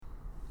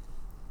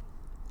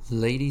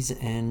Ladies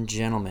and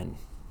gentlemen,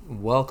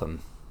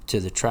 welcome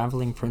to the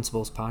Traveling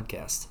Principals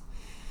Podcast.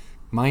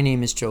 My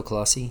name is Joe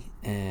Colossi,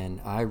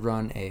 and I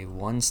run a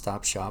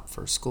one-stop shop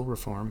for school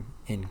reform,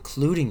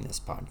 including this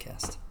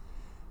podcast.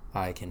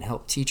 I can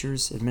help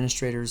teachers,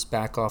 administrators,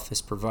 back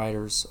office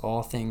providers,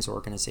 all things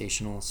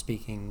organizational,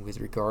 speaking with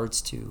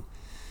regards to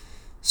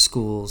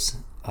schools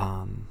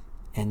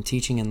and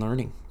teaching and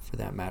learning, for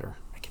that matter.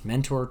 I can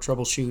mentor,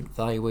 troubleshoot,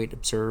 evaluate,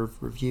 observe,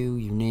 review,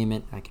 you name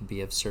it. I can be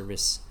of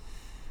service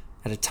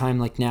at a time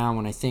like now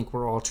when I think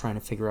we're all trying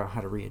to figure out how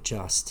to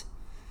readjust.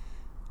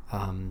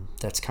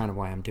 That's kind of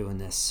why I'm doing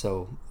this.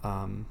 So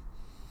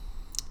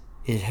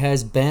it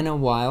has been a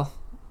while,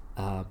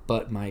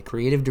 but my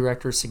creative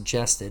director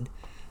suggested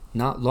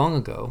not long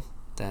ago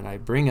that I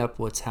bring up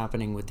what's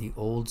happening with the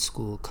old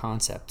school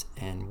concept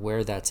and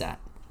where that's at.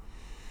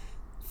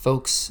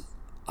 Folks,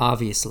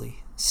 obviously,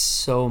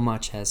 so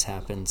much has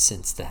happened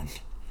since then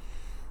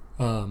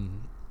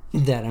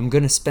that I'm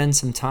going to spend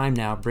some time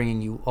now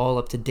bringing you all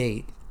up to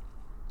date.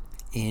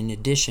 In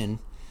addition,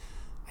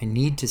 I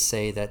need to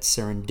say that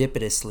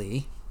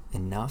serendipitously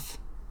enough,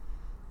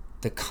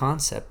 the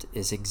concept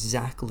is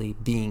exactly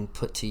being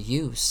put to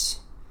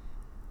use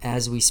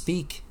as we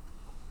speak.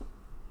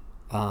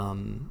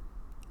 And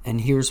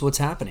here's what's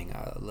happening.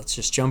 Let's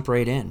just jump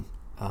right in.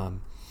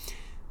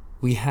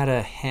 We had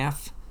a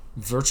half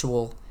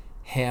virtual,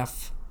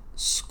 half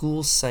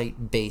school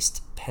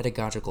site-based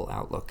pedagogical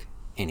outlook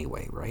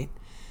anyway, right?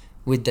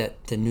 With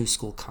the new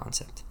school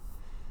concept.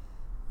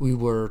 We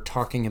were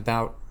talking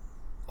about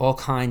all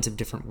kinds of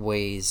different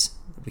ways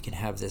that we can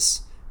have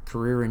this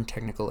career and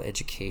technical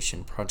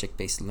education,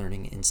 project-based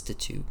learning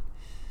institute,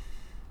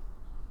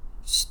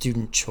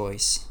 student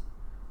choice,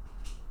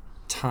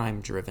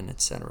 time-driven,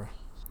 etc.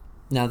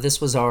 Now,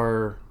 this was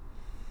our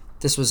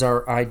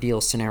ideal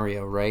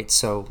scenario, right?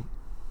 So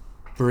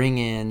bring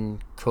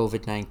in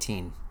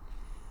COVID-19.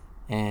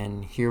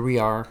 And here we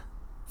are,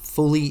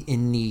 fully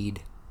in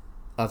need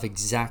of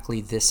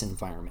exactly this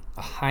environment,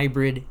 a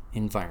hybrid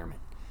environment,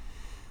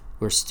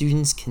 where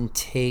students can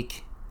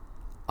take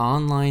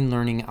online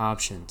learning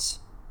options,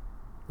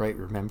 right?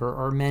 Remember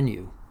our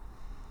menu,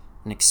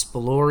 and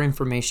explore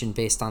information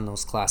based on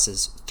those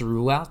classes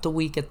throughout the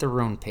week at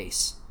their own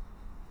pace.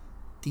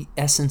 The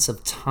essence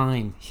of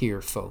time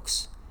here,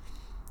 folks,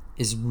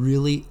 is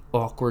really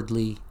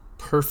awkwardly,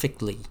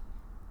 perfectly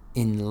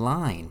in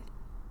line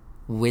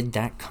with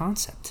that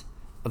concept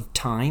of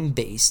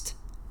time-based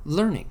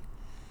learning.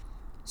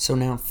 So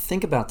now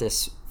think about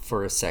this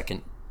for a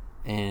second.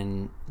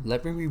 And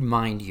let me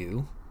remind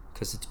you,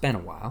 because it's been a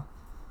while,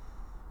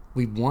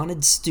 we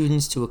wanted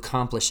students to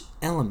accomplish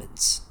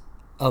elements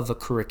of a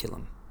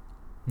curriculum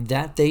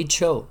that they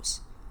chose,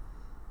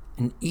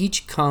 and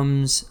each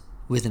comes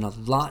with an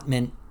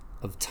allotment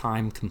of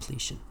time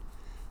completion,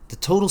 the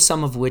total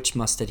sum of which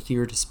must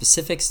adhere to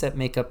specifics that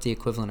make up the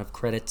equivalent of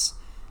credits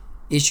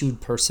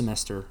issued per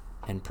semester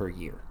and per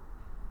year.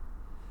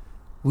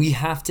 We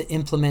have to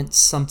implement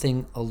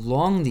something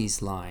along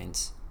these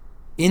lines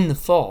in the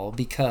fall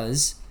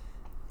because,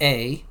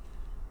 A,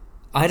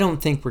 I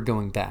don't think we're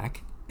going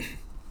back,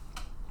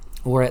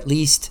 or at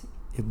least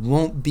it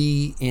won't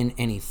be in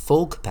any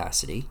full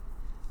capacity,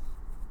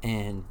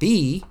 and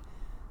B,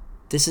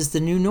 this is the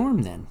new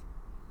norm then.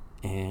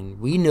 And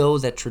we know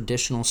that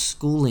traditional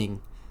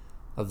schooling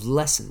of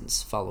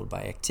lessons followed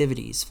by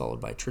activities,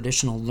 followed by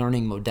traditional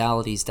learning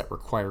modalities that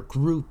require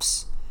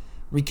groups,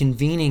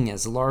 reconvening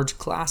as large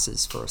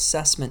classes for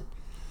assessment,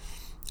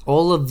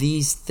 all of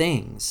these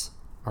things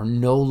are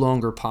no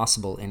longer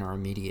possible in our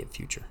immediate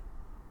future.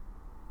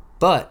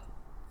 But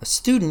a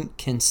student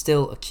can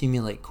still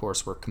accumulate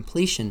coursework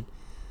completion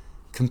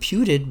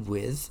computed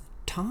with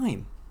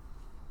time.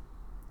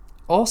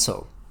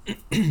 Also,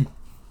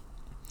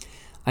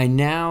 I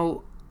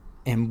now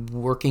am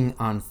working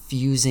on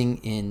fusing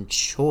in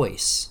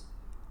choice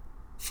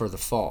for the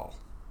fall.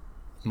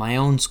 My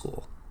own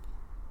school.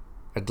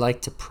 I'd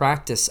like to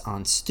practice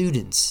on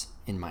students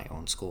in my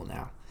own school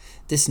now.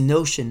 This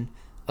notion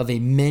of a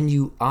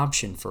menu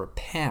option for a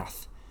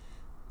path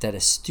that a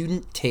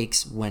student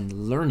takes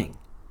when learning.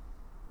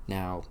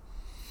 Now,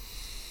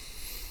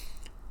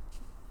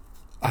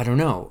 I don't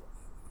know,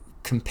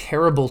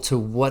 comparable to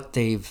what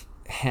they've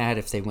had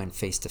if they went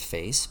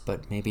face-to-face,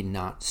 but maybe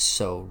not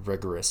so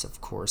rigorous,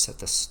 of course, at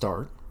the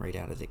start, right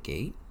out of the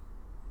gate.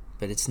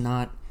 But it's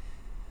not,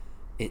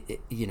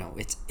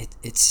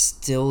 it's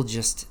still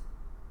just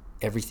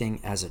everything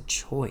as a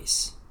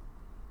choice.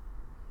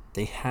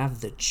 They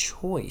have the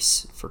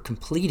choice for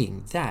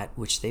completing that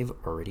which they've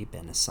already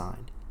been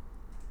assigned.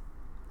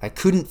 I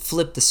couldn't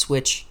flip the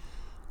switch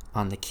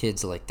on the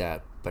kids like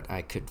that, but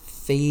I could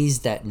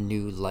phase that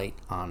new light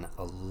on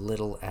a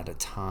little at a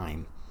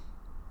time.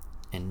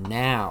 And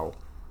now,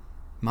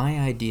 my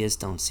ideas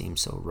don't seem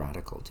so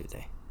radical, do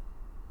they?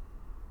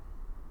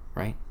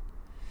 Right?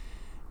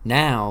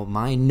 Now,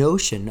 my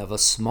notion of a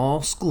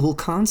small school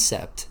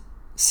concept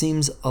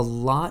seems a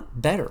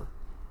lot better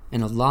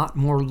and a lot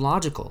more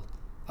logical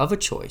of a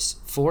choice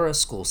for a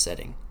school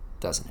setting,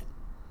 doesn't it?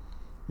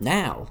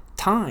 Now,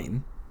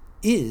 time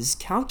is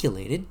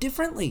calculated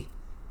differently.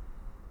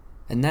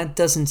 And that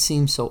doesn't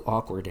seem so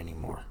awkward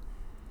anymore.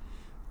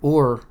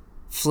 Or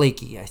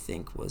flaky, I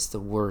think, was the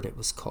word it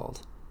was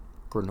called.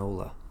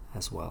 Granola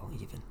as well,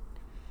 even.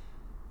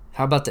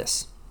 How about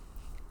this?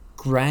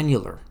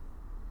 Granular.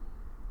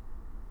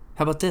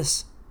 How about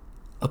this?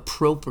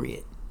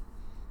 Appropriate.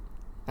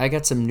 I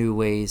got some new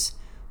ways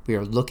we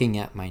are looking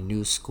at my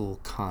new school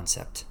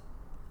concept.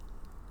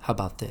 How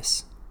about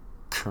this?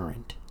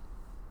 Current.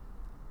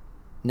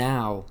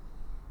 Now,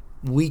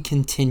 we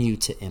continue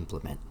to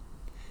implement.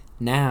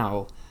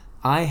 Now,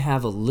 I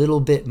have a little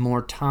bit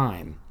more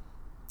time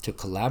to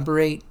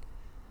collaborate,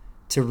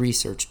 to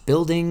research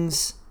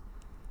buildings,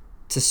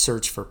 to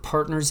search for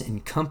partners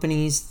in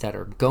companies that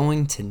are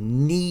going to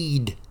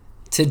need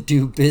to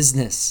do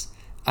business.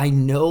 I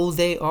know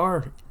they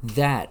are.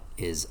 That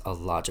is a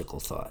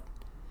logical thought.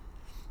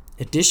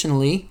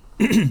 Additionally,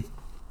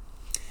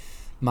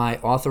 my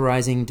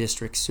authorizing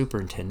district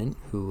superintendent,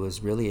 who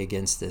was really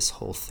against this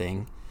whole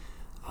thing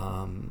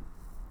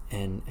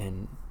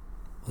and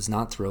was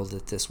not thrilled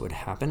that this would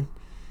happen,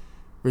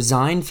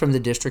 resigned from the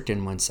district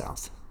and went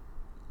south.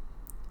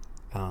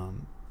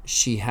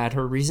 She had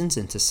her reasons,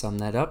 and to sum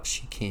that up,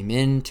 she came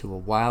into a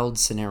wild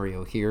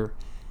scenario here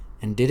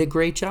and did a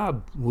great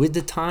job with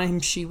the time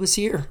she was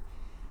here.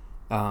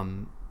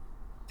 And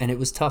it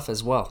was tough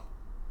as well.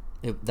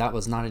 That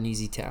was not an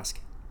easy task.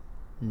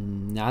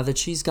 Now that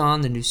she's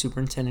gone, the new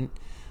superintendent,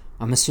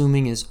 I'm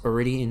assuming, is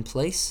already in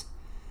place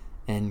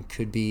and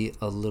could be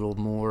a little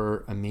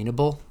more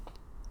amenable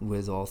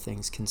with all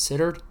things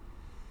considered.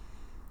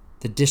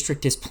 The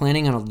district is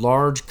planning on a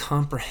large,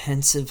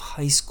 comprehensive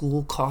high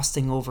school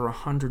costing over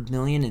 $100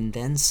 million and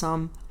then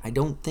some. I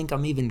don't think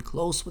I'm even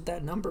close with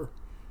that number.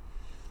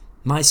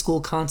 My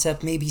school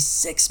concept may be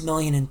 $6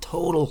 million in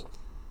total.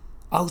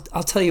 I'll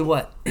tell you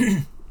what,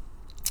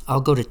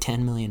 I'll go to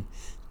 $10 million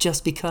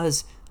just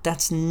because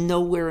that's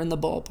nowhere in the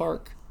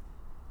ballpark.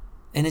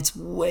 And it's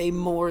way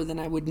more than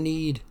I would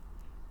need.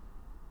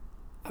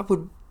 I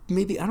would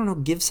maybe, I don't know,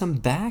 give some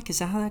back. Is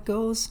that how that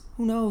goes?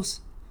 Who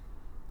knows?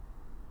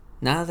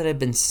 Now that I've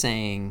been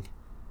saying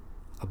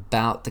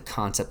about the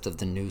concept of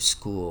the new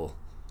school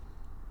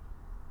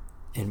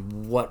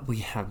and what we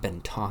have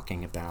been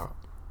talking about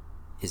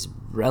is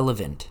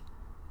relevant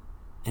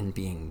and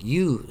being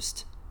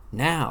used,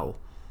 now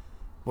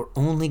we're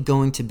only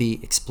going to be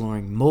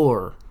exploring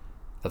more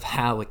of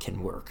how it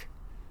can work.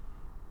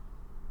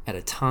 At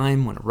a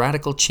time when a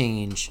radical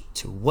change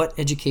to what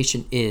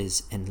education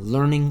is and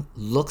learning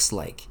looks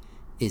like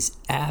is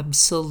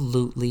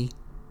absolutely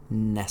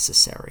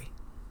necessary.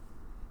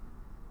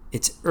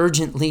 It's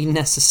urgently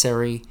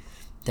necessary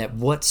that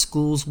what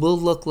schools will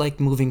look like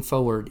moving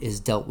forward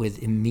is dealt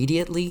with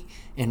immediately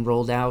and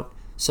rolled out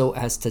so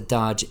as to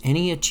dodge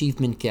any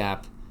achievement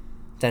gap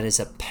that is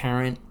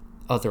apparent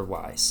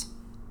otherwise.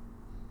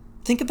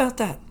 Think about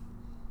that.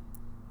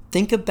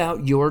 Think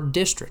about your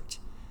district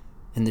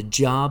and the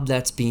job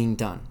that's being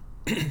done.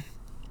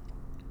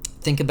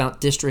 Think about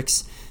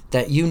districts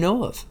that you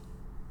know of.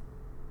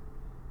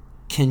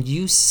 Can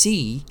you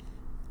see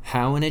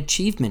how an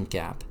achievement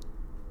gap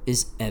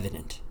is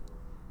evident?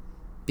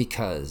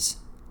 Because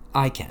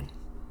I can.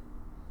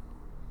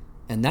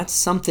 And that's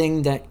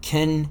something that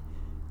can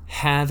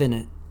have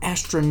an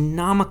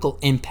astronomical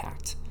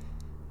impact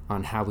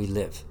on how we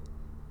live,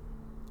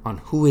 on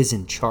who is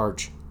in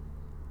charge,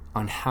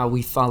 on how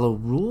we follow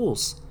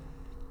rules,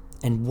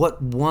 and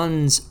what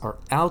ones are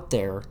out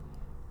there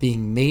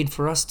being made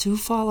for us to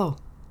follow.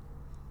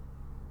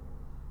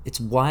 It's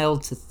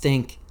wild to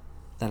think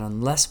that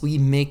unless we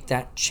make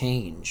that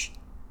change,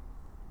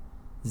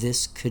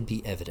 this could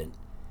be evident.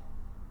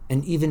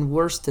 And even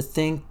worse to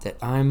think that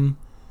I'm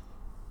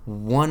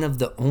one of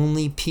the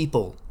only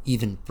people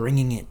even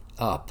bringing it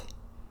up.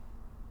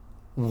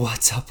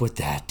 What's up with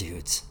that,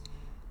 dudes?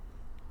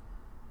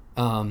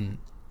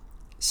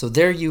 So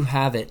there you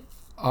have it.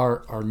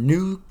 Our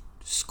new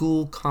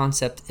school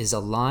concept is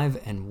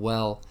alive and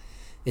well.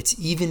 It's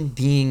even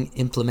being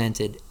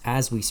implemented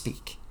as we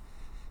speak.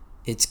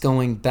 It's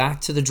going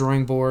back to the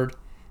drawing board,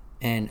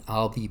 and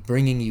I'll be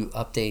bringing you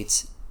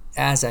updates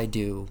as I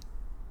do.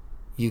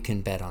 You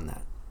can bet on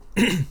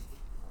that.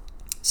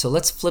 So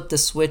let's flip the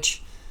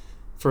switch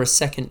for a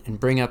second and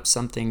bring up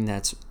something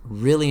that's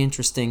really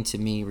interesting to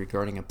me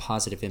regarding a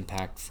positive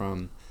impact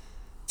from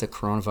the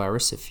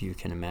coronavirus, if you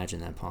can imagine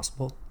that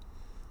possible.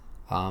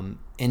 And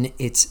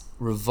it's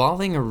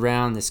revolving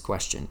around this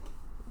question: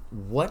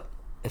 what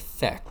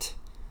effect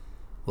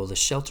will the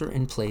shelter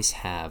in place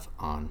have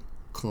on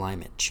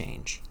climate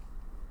change?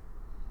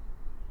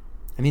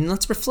 I mean,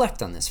 let's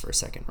reflect on this for a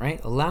second,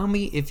 right? Allow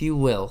me, if you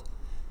will,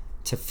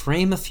 to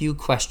frame a few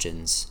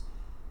questions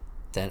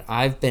that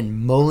I've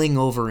been mulling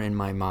over in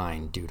my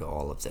mind due to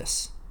all of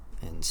this.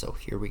 And so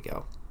here we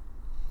go.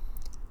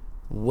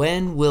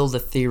 When will the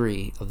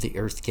theory of the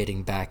earth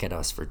getting back at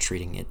us for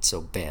treating it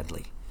so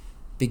badly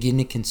begin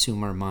to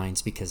consume our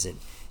minds because it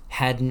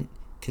hadn't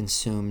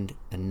consumed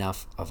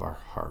enough of our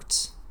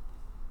hearts?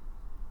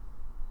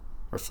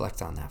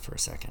 Reflect on that for a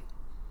second,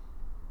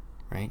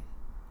 right?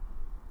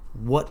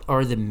 What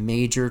are the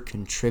major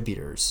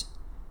contributors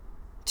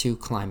to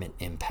climate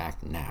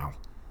impact now?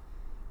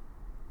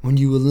 when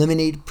you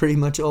eliminate pretty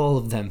much all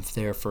of them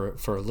there for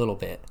a little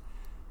bit?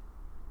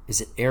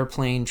 Is it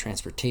airplane,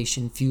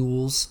 transportation,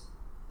 fuels?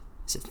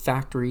 Is it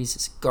factories?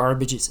 Is it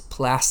garbage? Is it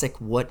plastic?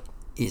 What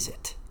is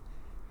it?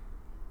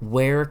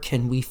 Where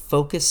can we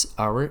focus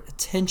our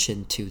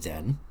attention to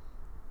then,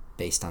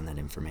 based on that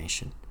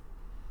information?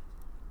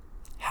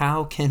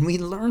 How can we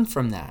learn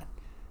from that?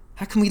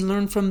 How can we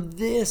learn from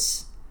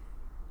this?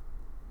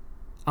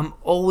 I'm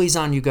always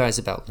on you guys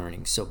about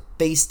learning. So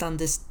based on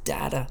this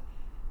data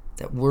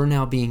that we're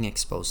now being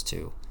exposed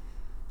to,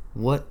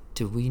 what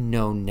do we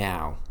know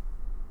now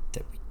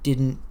that we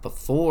didn't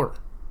before?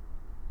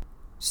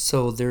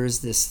 So there's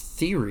this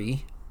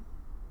theory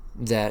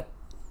that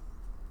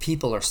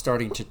people are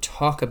starting to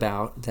talk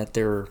about, that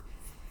they're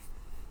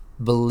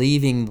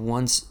believing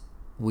once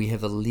we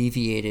have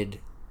alleviated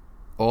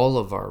all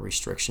of our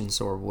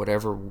restrictions, or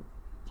whatever,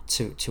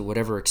 to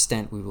whatever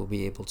extent we will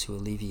be able to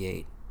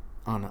alleviate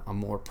on a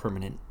more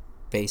permanent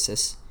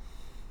basis,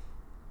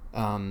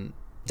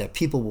 that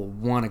people will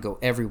want to go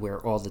everywhere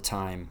all the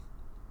time,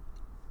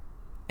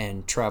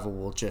 and travel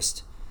will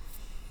just,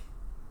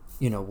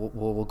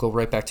 we'll go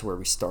right back to where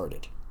we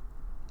started,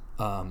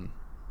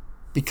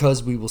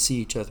 because we will see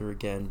each other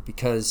again,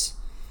 because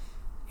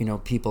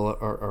people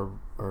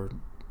are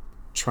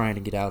trying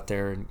to get out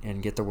there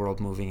and get the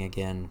world moving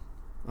again.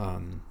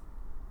 I'm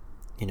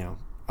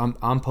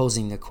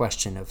posing the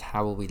question of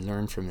how will we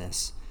learn from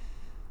this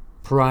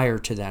prior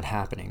to that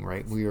happening,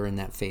 right? We were in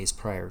that phase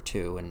prior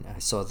to, and I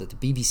saw that the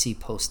BBC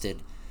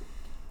posted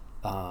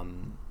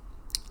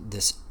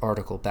this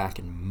article back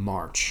in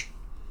March,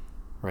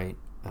 right?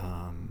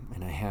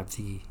 And I have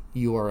the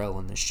URL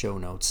in the show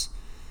notes.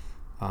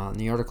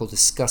 The article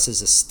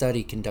discusses a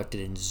study conducted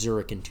in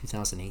Zurich in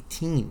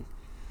 2018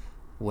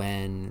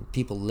 when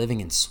people living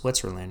in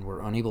Switzerland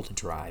were unable to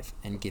drive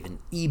and given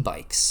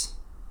e-bikes,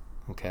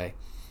 okay?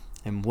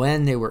 And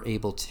when they were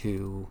able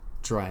to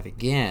drive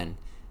again,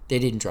 they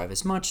didn't drive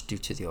as much due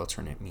to the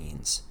alternate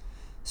means.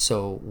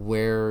 So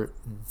where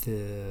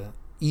the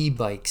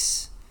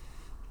e-bikes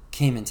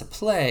came into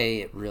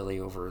play, it really,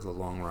 over the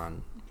long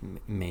run,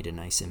 made a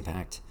nice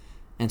impact.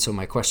 And so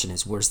my question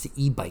is, where's the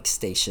e-bike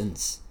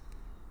stations?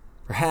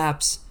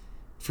 Perhaps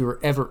if we were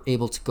ever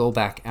able to go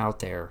back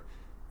out there,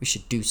 we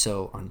should do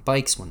so on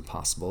bikes when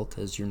possible,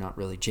 because you're not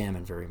really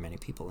jamming very many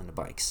people into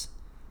bikes.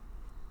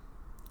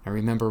 I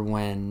remember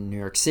when New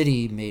York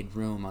City made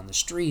room on the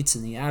streets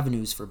and the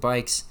avenues for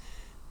bikes,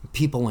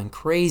 people went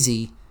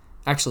crazy.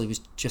 Actually, it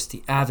was just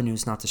the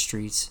avenues, not the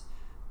streets,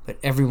 but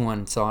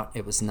everyone thought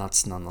it was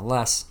nuts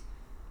nonetheless.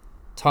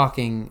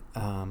 Talking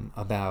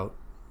about,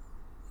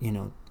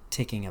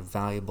 taking a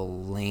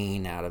valuable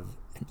lane out of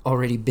an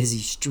already busy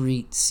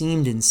street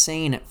seemed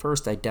insane at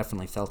first. I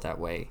definitely felt that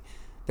way,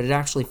 but it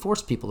actually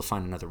forced people to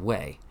find another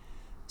way.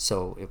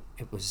 So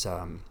it was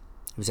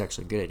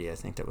actually a good idea. I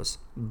think that was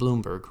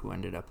Bloomberg who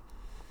ended up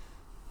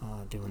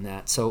doing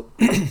that. So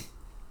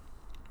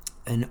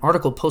an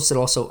article posted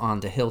also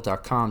on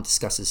thehill.com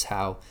discusses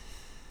how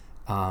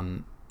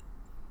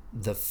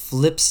the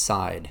flip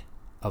side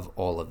of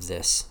all of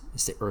this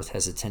is the Earth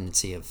has a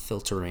tendency of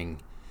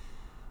filtering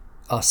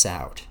us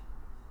out.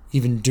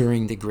 Even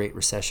during the Great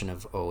Recession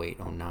of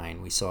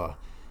 08-09, we saw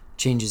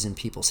changes in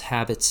people's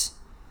habits.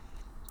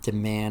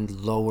 Demand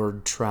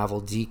lowered, travel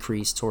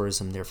decreased,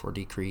 tourism therefore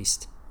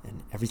decreased,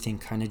 and everything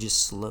kind of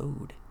just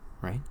slowed,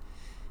 right?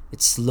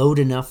 It slowed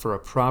enough for a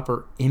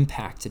proper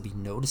impact to be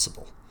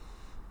noticeable.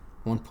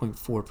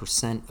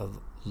 1.4% of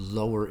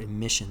lower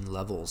emission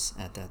levels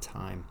at that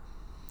time.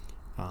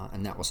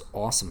 And that was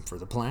awesome for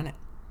the planet.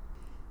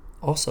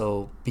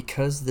 Also,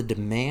 because the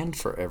demand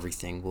for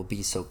everything will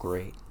be so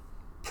great,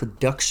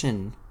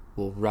 production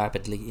will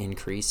rapidly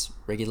increase.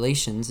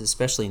 Regulations,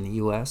 especially in the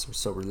U.S., are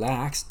so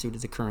relaxed due to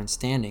the current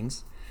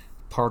standings,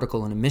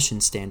 particle and emission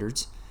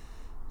standards.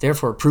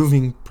 Therefore,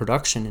 approving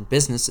production and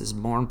business is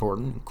more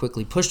important and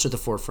quickly pushed to the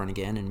forefront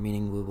again, and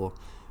meaning we will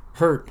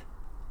hurt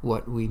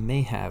what we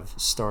may have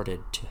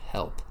started to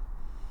help.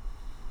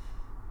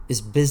 Is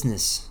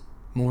business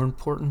more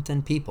important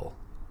than people?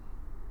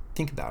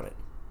 Think about it.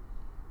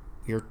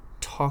 We are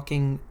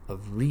talking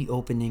of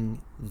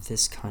reopening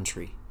this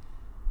country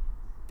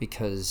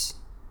because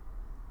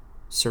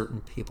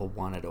certain people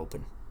want it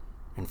open,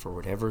 and for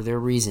whatever their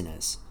reason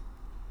is.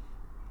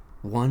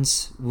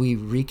 Once we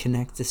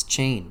reconnect this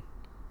chain,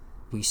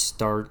 we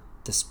start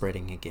the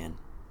spreading again.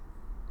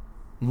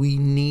 We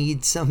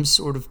need some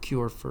sort of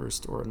cure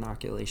first, or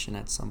inoculation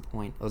at some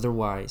point.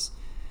 Otherwise,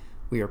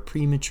 we are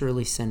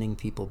prematurely sending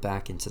people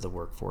back into the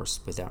workforce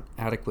without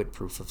adequate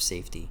proof of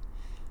safety.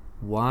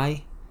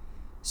 Why?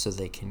 So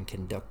they can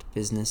conduct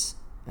business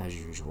as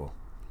usual.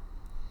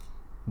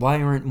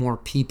 Why aren't more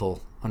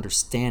people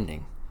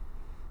understanding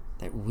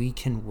that we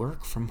can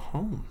work from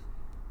home?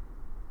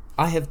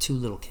 I have 2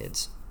 little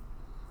kids.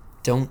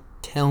 Don't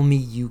tell me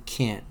you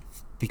can't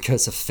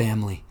because of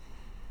family.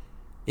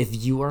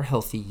 If you are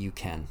healthy, you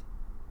can.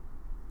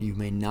 You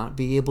may not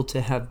be able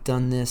to have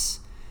done this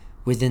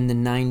within the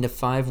 9 to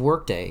 5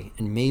 workday,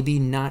 and maybe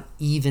not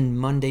even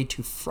Monday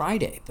to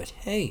Friday, but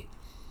hey,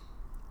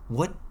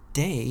 what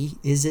day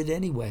is it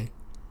anyway?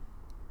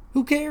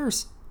 Who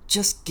cares?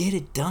 Just get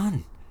it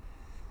done.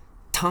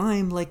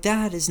 Time like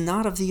that is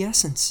not of the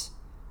essence.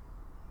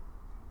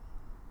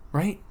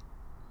 Right?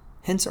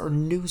 Hence our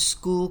new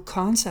school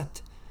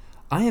concept.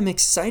 I am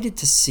excited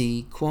to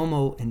see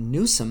Cuomo and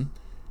Newsom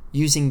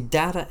using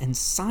data and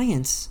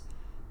science,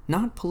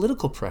 not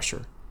political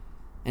pressure,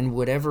 and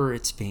whatever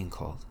it's being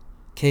called,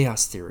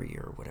 chaos theory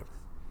or whatever.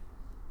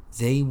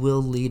 They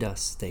will lead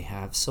us. They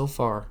have so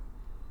far.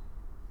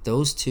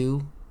 Those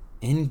two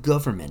in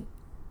government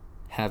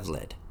have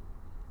led.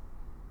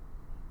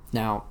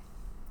 Now,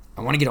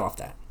 I want to get off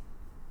that.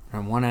 I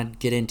want to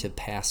get into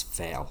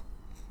pass-fail.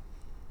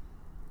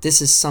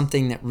 This is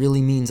something that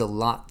really means a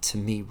lot to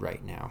me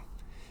right now.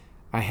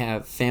 I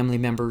have family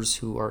members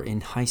who are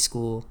in high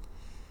school.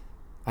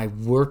 I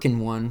work in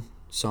one,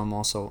 so I'm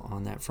also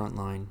on that front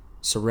line.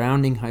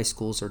 Surrounding high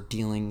schools are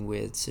dealing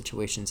with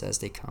situations as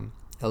they come.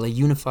 LA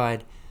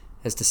Unified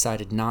has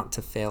decided not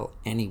to fail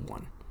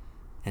anyone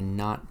and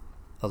not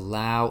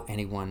allow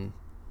anyone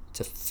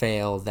to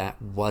fail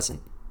that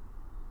wasn't.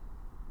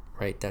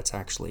 Right? That's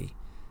actually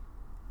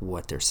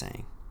what they're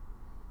saying.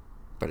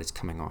 But it's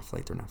coming off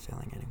like they're not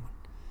failing anyone.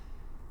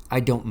 I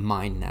don't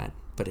mind that,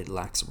 but it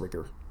lacks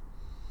rigor.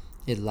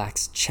 It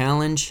lacks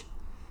challenge.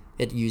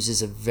 It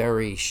uses a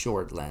very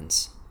short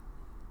lens.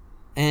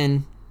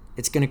 And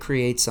it's going to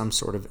create some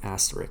sort of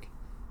asterisk.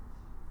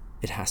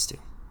 It has to.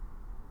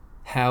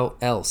 How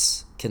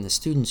else can the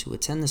students who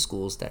attend the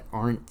schools that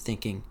aren't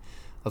thinking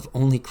of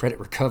only credit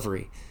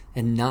recovery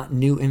and not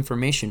new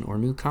information or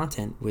new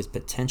content with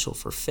potential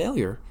for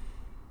failure,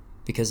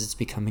 because it's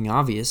becoming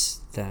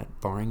obvious that,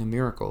 barring a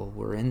miracle,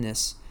 we're in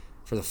this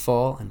for the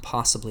fall and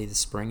possibly the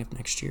spring of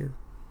next year.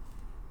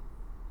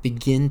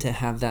 Begin to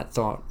have that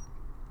thought,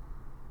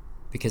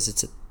 because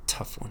it's a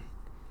tough one,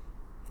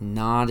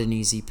 not an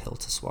easy pill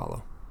to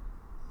swallow.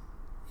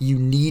 You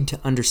need to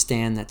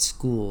understand that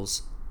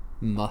schools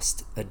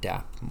must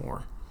adapt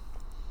more.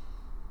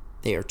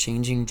 They are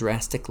changing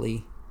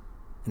drastically,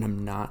 and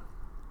I'm not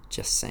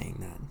just saying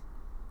that.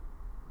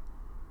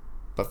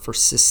 But for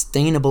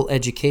sustainable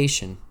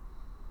education,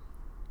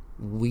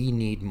 we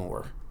need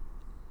more.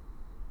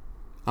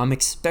 I'm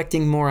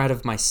expecting more out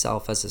of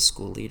myself as a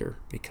school leader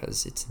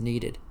because it's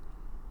needed.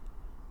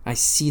 I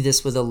see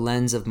this with a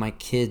lens of my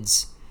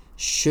kids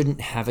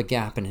shouldn't have a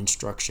gap in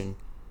instruction,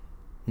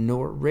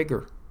 nor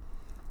rigor.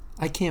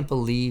 I can't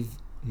believe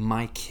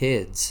my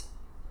kids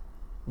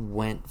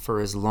went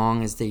for as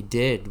long as they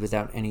did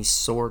without any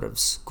sort of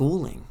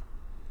schooling.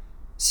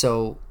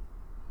 So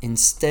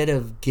instead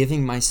of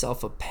giving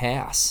myself a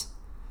pass,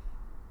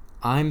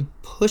 I'm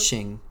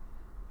pushing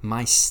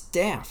my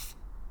staff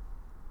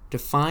to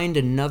find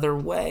another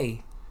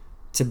way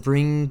to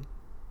bring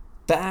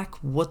back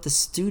what the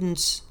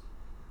students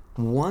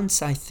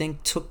once, I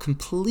think, took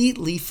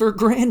completely for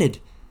granted.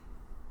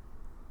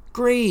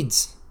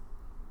 Grades.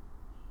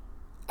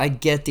 I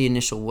get the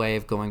initial way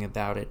of going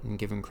about it and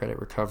giving credit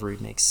recovery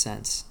makes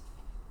sense.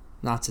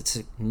 Not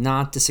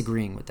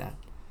disagreeing with that.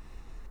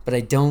 But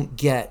I don't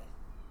get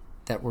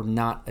that we're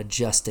not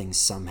adjusting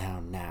somehow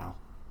now.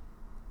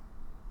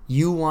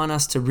 You want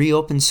us to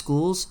reopen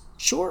schools?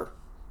 Sure.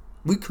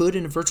 We could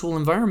in a virtual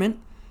environment,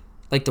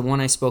 like the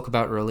one I spoke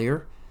about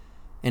earlier,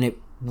 and it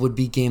would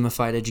be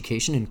gamified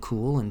education and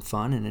cool and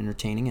fun and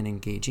entertaining and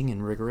engaging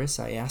and rigorous.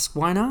 I ask,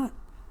 why not?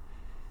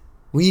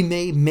 We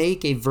may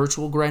make a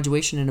virtual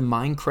graduation in a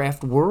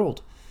Minecraft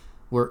world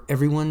where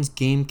everyone's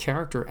game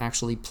character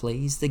actually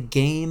plays the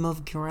game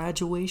of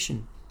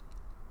graduation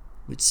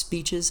with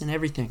speeches and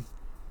everything.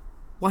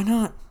 Why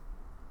not?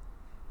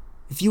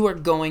 If you are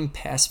going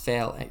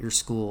pass-fail at your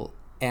school,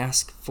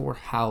 ask for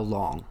how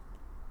long.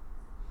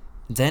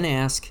 Then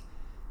ask,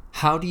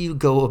 how do you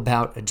go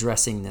about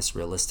addressing this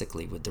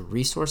realistically with the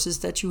resources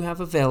that you have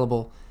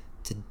available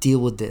to deal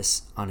with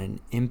this on an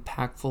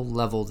impactful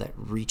level that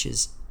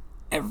reaches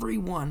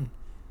everyone?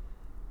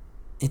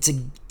 It's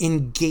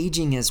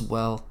engaging as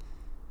well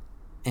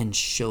and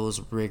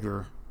shows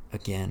rigor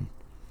again.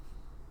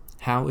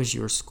 How is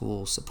your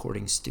school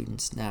supporting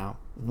students now?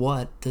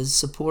 What does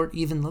support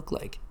even look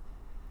like?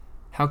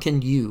 How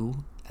can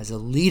you, as a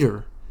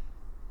leader,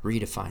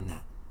 redefine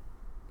that?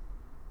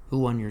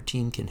 Who on your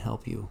team can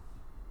help you?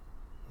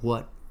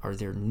 What are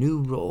their new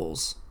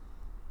roles?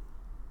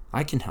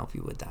 I can help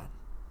you with that.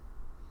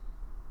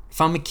 If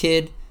I'm a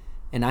kid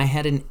and I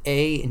had an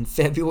A in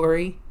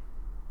February,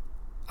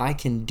 I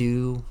can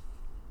do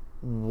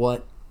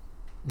what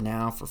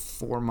now for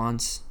 4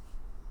 months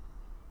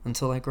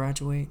until I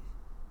graduate?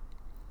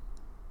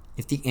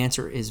 If the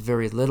answer is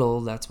very little,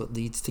 that's what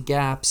leads to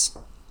gaps.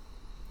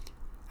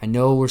 I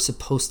know we're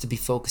supposed to be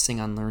focusing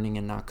on learning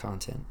and not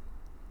content,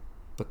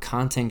 but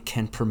content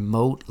can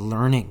promote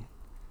learning.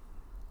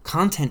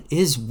 Content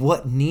is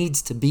what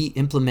needs to be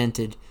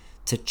implemented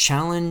to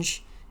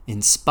challenge,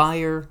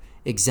 inspire,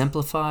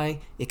 exemplify,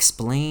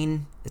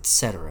 explain,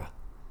 etc.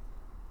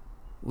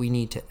 We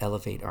need to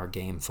elevate our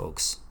game,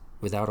 folks,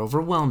 without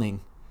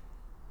overwhelming,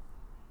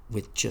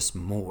 with just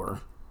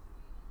more.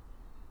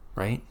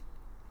 Right?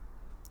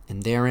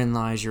 And therein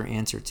lies your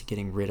answer to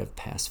getting rid of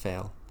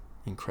pass-fail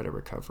and credit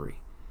recovery.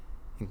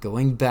 and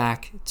going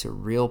back to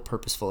real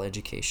purposeful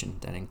education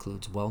that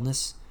includes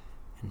wellness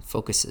and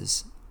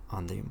focuses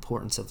on the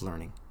importance of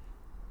learning.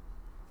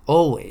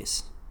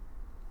 Always,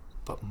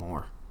 but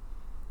more.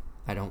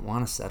 I don't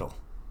want to settle.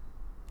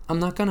 I'm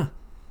not gonna.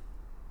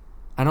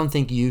 I don't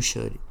think you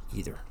should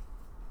either.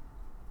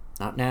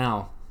 Not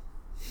now.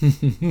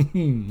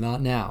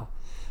 Not now,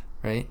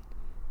 right?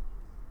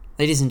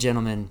 Ladies and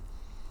gentlemen,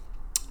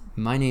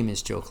 my name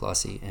is Joe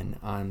Clossy, and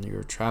I'm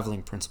your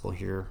traveling principal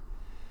here.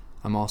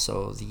 I'm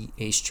also the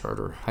ACE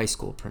Charter High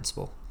School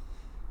principal.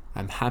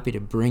 I'm happy to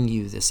bring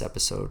you this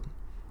episode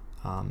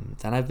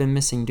that I've been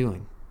missing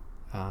doing.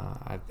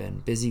 I've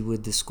been busy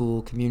with the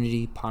school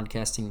community,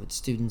 podcasting with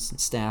students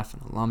and staff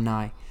and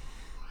alumni,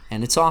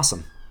 and it's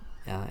awesome.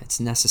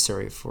 It's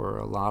necessary for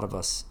a lot of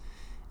us.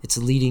 It's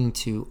leading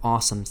to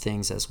awesome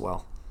things as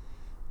well.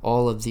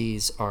 All of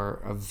these are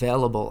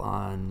available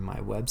on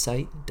my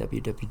website,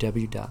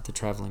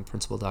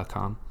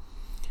 www.thetravelingprincipal.com.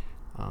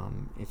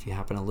 If you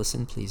happen to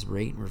listen, please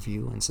rate,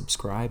 review, and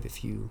subscribe.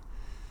 If you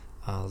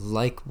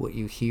like what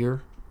you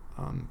hear,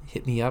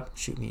 hit me up,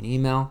 shoot me an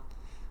email.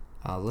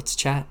 Let's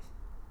chat.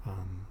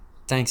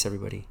 Thanks,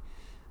 everybody.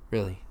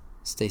 Really,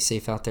 stay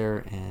safe out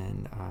there,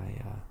 and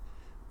I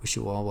wish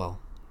you all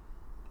well.